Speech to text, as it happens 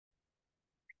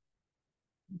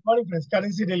Morning friends,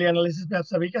 currency daily analysis पे आप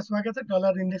सभी का स्वागत है।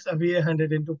 डॉलर इंडेक्स अभी है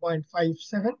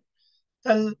 102.57।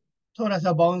 कल थोड़ा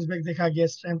सा बाउंस बैक देखा गया,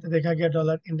 स्ट्रेंथ देखा गया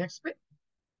डॉलर इंडेक्स पे।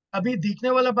 अभी देखने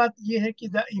वाला बात ये है कि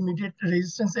द इमीडिएट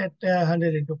रेजिस्टेंस एट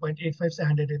 102.85 से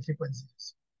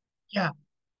 103.0। क्या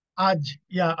आज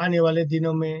या आने वाले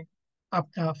दिनों में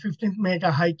आपका 15 मई का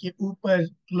हाई के ऊपर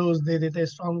क्लोज दे देते हैं,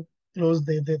 स्ट्रॉन्ग क्लोज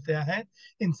दे देते हैं?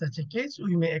 इन सच ए case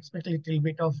we may expect little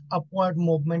bit of upward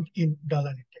movement in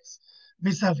dollar index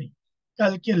विसावी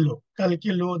कल के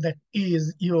लो दैट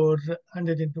इज योर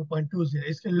 102.20।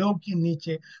 इसके लो के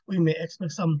नीचे we may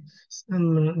expect some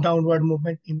downward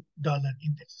movement in dollar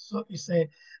index. सो इसे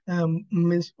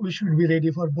means we should be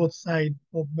ready for both side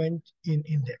movement in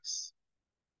index.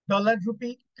 Dollar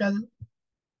रूपी कल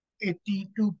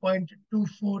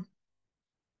 82.24,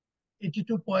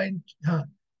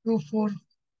 82.24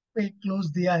 पे close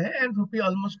दिया है एंड रुपी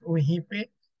ऑलमोस्ट वहीं पे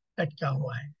अटका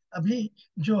हुआ है। अभी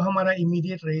जो हमारा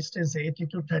इमीडिएट रेजिस्टेंस है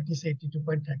 82.30 से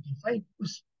 82.35,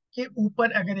 उसके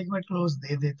ऊपर अगर एक बार क्लोज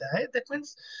दे देता है दैट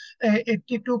मीन्स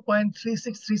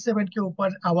 82.3637 के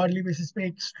ऊपर आवर्ली बेसिस पे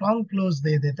एक स्ट्रॉन्ग क्लोज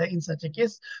दे देता है। इन सच ए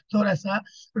केस थोड़ा सा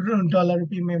डॉलर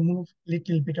रुपी में move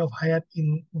little bit of higher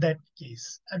in that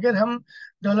case. अगर हम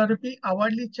डॉलर रुपी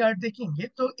आवर्ली चार्ट देखेंगे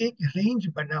तो एक रेंज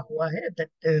बना हुआ है। That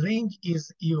range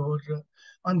is your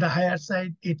on the higher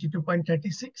side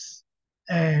 82.36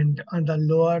 and on the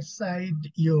lower side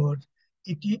your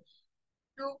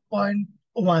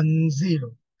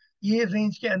 82.10। ये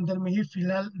रेंज के अंदर में ही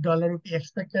फिलहाल डॉलर रुपी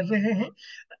एक्सपेक्ट कर रहे हैं।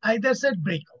 आइदर साइड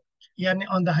ब्रेकआउट, यानी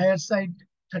ऑन द हायर साइड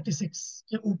 36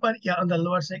 के ऊपर या ऑन द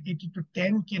लोअर साइड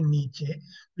 82.10 के नीचे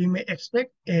we may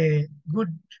expect a good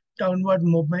downward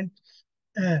movement.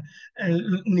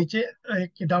 नीचे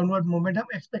एक डाउनवर्ड मूवमेंट हम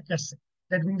एक्सपेक्ट कर सकते हैं।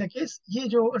 दैट मीन द केस ये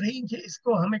जो रेंज है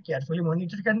इसको हमें केयरफुली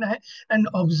मॉनिटर करना है एंड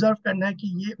ऑब्जर्व करना है कि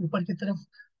ये ऊपर की तरफ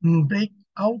ब्रेक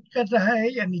आउट कर रहा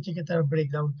है या नीचे की तरफ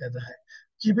ब्रेक आउट कर रहा है।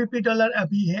 जीबीपी डॉलर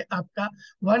अभी है आपका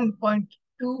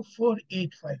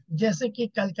 1.2485। जैसे कि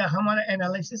कल का हमारा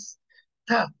एनालिसिस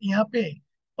था यहाँ पे,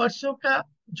 परसों का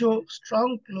जो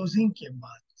स्ट्रॉन्ग क्लोजिंग के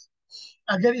बाद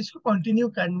अगर इसको कंटिन्यू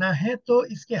करना है तो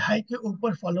इसके हाई के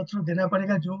ऊपर फॉलो थ्रू देना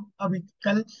पड़ेगा, जो अभी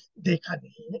कल देखा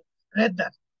नहीं है। रेदर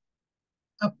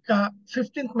आपका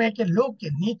 15 मई के लो के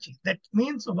नीचे दैट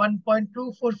मींस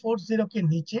 1.2440 के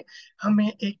नीचे हमें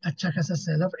एक अच्छा खासा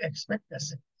सेल ऑफ एक्सपेक्ट कर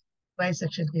सकते हैं। प्राइस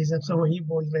एक्शन के हिसाब से वही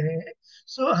बोल रहे हैं।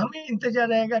 सो हमें इंतजार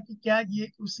रहेगा कि क्या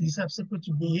ये उस हिसाब से कुछ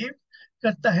बिहेव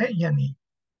करता है या नहीं।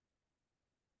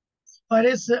 और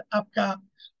इस आपका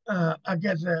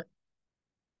अगर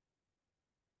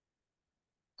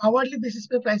आवरली बेसिस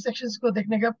पे प्राइस एक्शंस को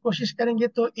देखने का कोशिश करेंगे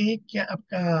तो एक क्या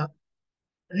आपका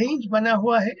रेंज बना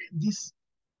हुआ है। This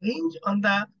range on the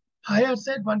higher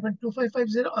side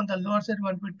 1.2550, on the lower side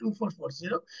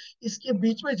 1.2440। इसके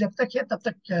बीच में जब तक है तब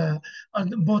तक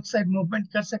बोथ साइड मूवमेंट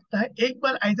कर सकता है। एक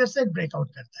बार आइदर साइड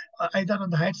ब्रेकआउट करता है, either on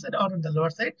the higher side और ऑन द लोअर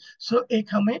साइड, सो एक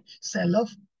हमें सेल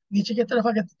ऑफ नीचे की तरफ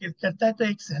अगर करता है तो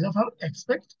एक सेल ऑफ हम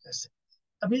एक्सपेक्ट कर सकते हैं।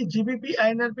 अभी जीबीपी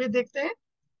आईएनआर पे देखते हैं।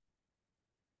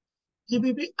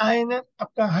 जीबीपी आईएनआर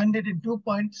आपका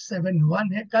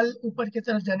 102.71 है। कल ऊपर की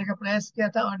तरफ जाने का प्रयास किया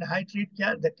था और हाई ट्रेड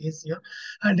किया, दैट इज योर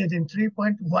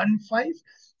 103.15।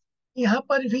 यहाँ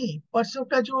पर भी परसों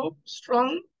का जो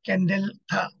स्ट्रॉन्ग कैंडल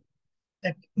था,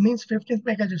 दैट मींस 15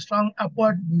 में का जो स्ट्रॉन्ग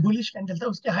अपवर्ड बुलिश कैंडल था,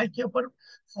 उसके हाई के ऊपर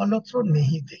फॉलो थ्रू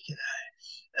नहीं दिख रहा है।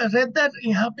 रेदर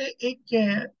यहाँ पे एक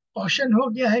कॉशन हो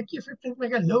गया है कि 15 में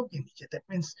का लो के नीचे, दैट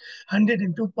मींस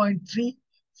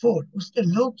 102.34, उसके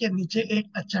लो के नीचे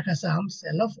एक अच्छा खासा हम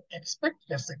सेल ऑफ एक्सपेक्ट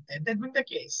कर सकते हैं। दैट मीन द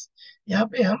केस यहाँ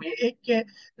पे हमें एक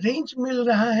रेंज मिल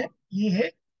रहा है। ये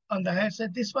है on the higher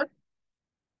side this one,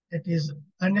 that is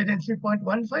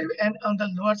 103.15 and on the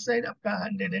lower side आपका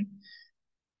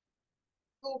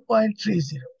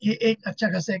 102.30। ये एक अच्छा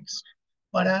खासा एक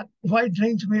बड़ा वाइड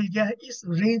रेंज मिल गया है। इस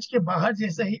रेंज के बाहर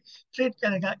जैसे ही ट्रेड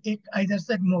करेगा एक आइदर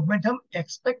साइड मूवमेंट हम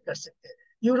एक्सपेक्ट कर सकते हैं।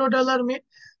 यूरो डॉलर में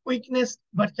वीकनेस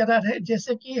बरकरार है,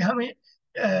 जैसे कि हमें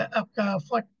आपका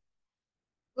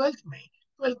 12th में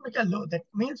का लो, दैट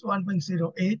मींस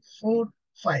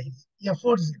 1.0845 या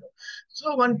 40।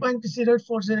 सो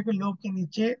 1.0840 के लो के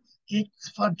नीचे एक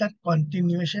फर्दर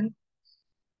कंटिन्यूएशन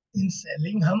इन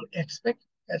सेलिंग हम एक्सपेक्ट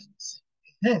कर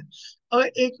सकते हैं। और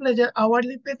एक नजर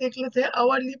आवरली पे देख लेते हैं।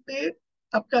 आवरली पे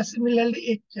आपका सिमिलरली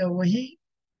एक वही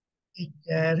एक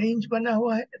रेंज बना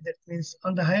हुआ है। That means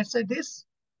on the higher side this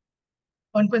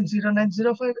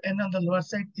 1.0905 and on the lower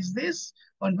side is this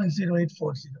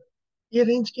 1.0840। ये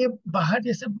रेंज के बाहर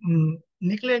जैसे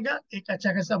निकलेगा एक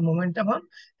अच्छा खासा मोमेंटम हम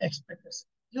एक्सपेक्ट कर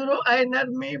सकते हैं। यूरो आईएनआर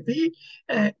में भी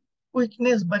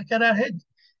वीकनेस बरकरार है,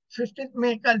 15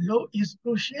 में का लो इज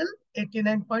क्रूशियल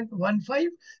 89.15।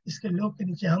 इसके लो के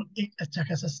नीचे हम एक अच्छा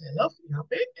खासा सेल ऑफ यहाँ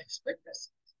पे एक्सपेक्ट कर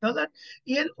सकते हैं। डॉलर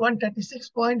yen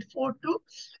 136.42,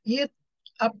 ये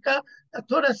आपका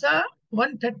थोड़ा सा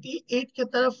 138 की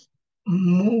तरफ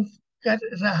मूव कर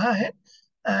रहा है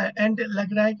एंड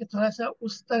लग रहा है कि थोड़ा सा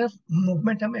उस तरफ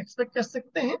मूवमेंट हम एक्सपेक्ट कर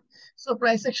सकते हैं। सो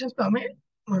प्राइस एक्शन को हमें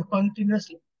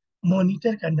कॉन्टिन्यूसली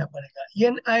मॉनिटर करना पड़ेगा।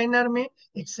 येन आईएनआर में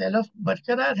एक सेल ऑफ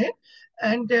बरकरार है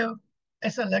एंड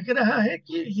ऐसा लग रहा है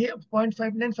कि ये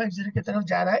 0.5950 की तरफ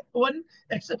जा रहा है। वन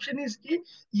एक्सेप्शन इज की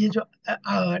ये जो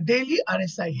डेली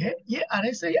आरएसआई है, ये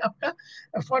आरएसआई आपका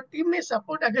 40 में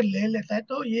सपोर्ट अगर ले लेता है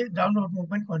तो ये डाउनवर्ड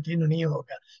मूवमेंट कंटिन्यू नहीं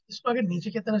होगा। इसको अगर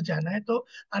नीचे की तरफ जाना है तो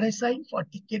आरएसआई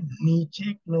 40 के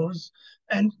नीचे क्लोज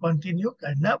एंड कंटिन्यू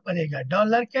करना पड़ेगा।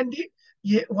 डॉलर कैंडी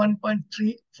ये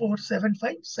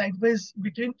 1.3475 sideways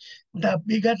between the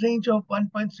bigger range of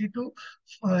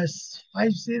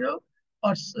 1.3250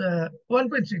 or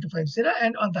 1.3250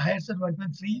 and on the higher side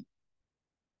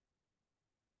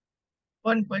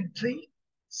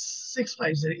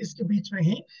 1.3650, इसके बीच में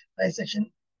ही प्राइस एक्शन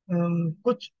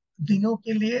कुछ दिनों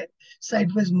के लिए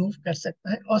साइडवेज मूव कर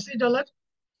सकता है। ऑसी डॉलर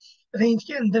रेंज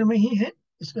के अंदर में ही है,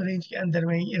 इसको रेंज के अंदर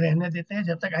में ही रहने देते हैं।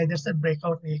 जब तक इधर से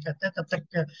ब्रेकआउट नहीं करता है तब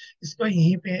तक इसको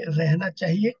यहीं पे रहना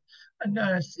चाहिए।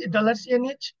 डॉलर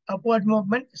सीएनएच अपवर्ड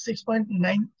मूवमेंट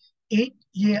 6.98,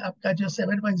 ये आपका जो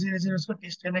 7.00 उसको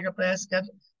टेस्ट करने का प्रयास कर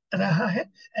रहा है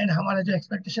एंड हमारा जो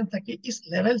एक्सपेक्टेशन था कि इस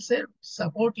लेवल से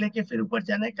सपोर्ट लेके फिर ऊपर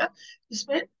जाने का,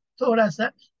 इसमें थोड़ा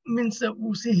सा मीन्स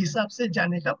उसी हिसाब से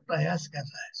जाने का प्रयास कर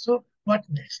रहा है। सो व्हाट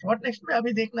नेक्स्ट में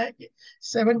अभी देखना है कि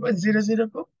 7.00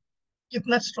 को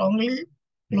कितना स्ट्रांगली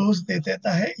क्लोज दे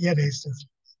देता है या रेजिस्टेंस।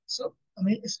 सो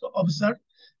हमें इसको ऑब्जर्व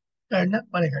करना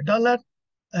पड़ेगा। डॉलर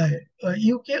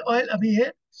यूके ऑयल अभी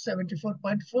है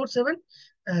 74.47।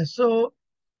 सो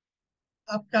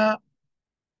आपका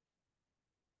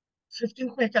 15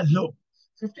 में का लो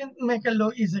 15 में का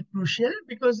लो इज क्रूशियल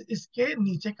बिकॉज इसके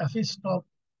नीचे काफी स्टॉप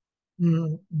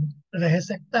रह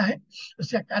सकता है।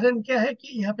 उसका कारण क्या है कि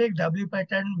यहाँ पे एक डब्ल्यू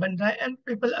पैटर्न बन रहा है and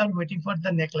people are waiting for the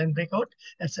neckline breakout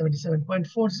eight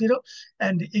 77.40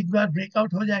 and एक बार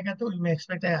ब्रेकआउट हो जाएगा तो we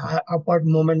expect upward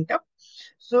momentum.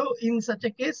 So in such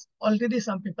a case, already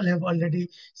some people have already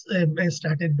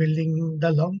started building the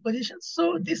long positions. So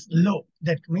this low,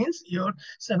 that means your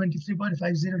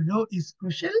 73.50 low is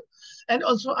crucial. And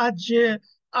also आज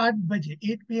 8 बजे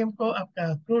 8 PM को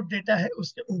आपका crude data है,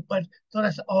 उसके ऊपर थोड़ा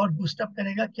सा और बूस्ट अप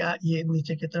करेगा। क्या ये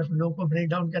नीचे की तरफ लो को ब्रेक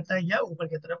डाउन करता है या ऊपर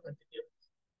की तरफ कंटिन्यू।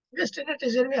 वेस्ट इंडीज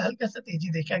ट्रेजरी में हल्का सा तेजी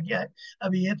देखा गया है,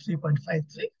 अभी ये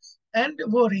 3.53 एंड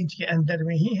वो रेंज के अंदर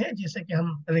में ही है जैसे कि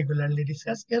हम रेगुलरली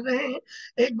डिस्कस कर रहे हैं।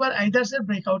 एक बार इधर से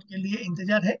ब्रेकआउट के लिए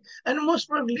इंतजार है एंड मोस्ट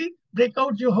प्रोबेबली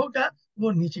ब्रेकआउट जो होगा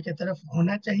वो नीचे की तरफ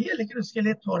होना चाहिए, लेकिन उसके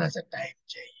लिए थोड़ा सा टाइम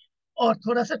चाहिए। और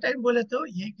थोड़ा सा टाइम बोले तो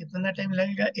ये कितना टाइम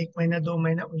लगेगा, 1 महीना 2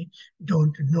 महीना, we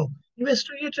don't know.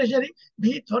 Investor treasury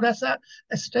भी थोड़ा सा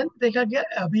स्ट्रेंथ देखा गया,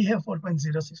 अभी है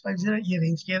 4.0650, ये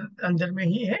रेंज के अंदर में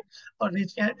ही है और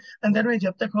रेंज के अंदर में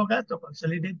जब तक होगा तो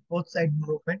कंसोलिडेट बोथ साइड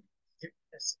मूवमेंट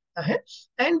कर सकता है।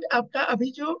 एंड आपका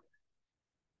अभी जो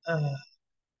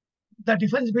the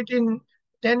difference between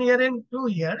 10 year and 2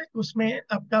 year, उसमें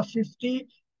आपका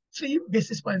 53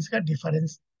 बेसिस पॉइंट्स का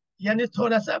डिफरेंस, यानी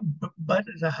थोड़ा सा बढ़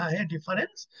रहा है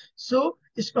डिफरेंस। सो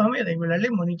इसको हमें रेगुलरली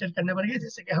मॉनिटर करना पड़ेगा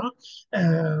जैसे कि हम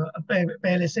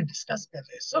पहले से डिस्कस कर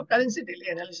रहे हैं। सो करेंसी डेली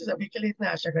एनालिसिस अभी के लिए इतना,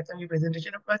 आशा करता हूँ ये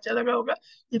प्रेजेंटेशन आपको अच्छा लगा होगा।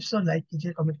 इफ सो लाइक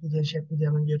कीजिए, कमेंट कीजिए, शेयर कीजिए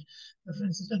among your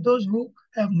preferences. Those who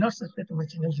have not subscribed to my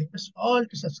channel, request all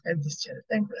to subscribe this channel.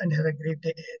 Thank you and have a great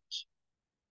day ahead.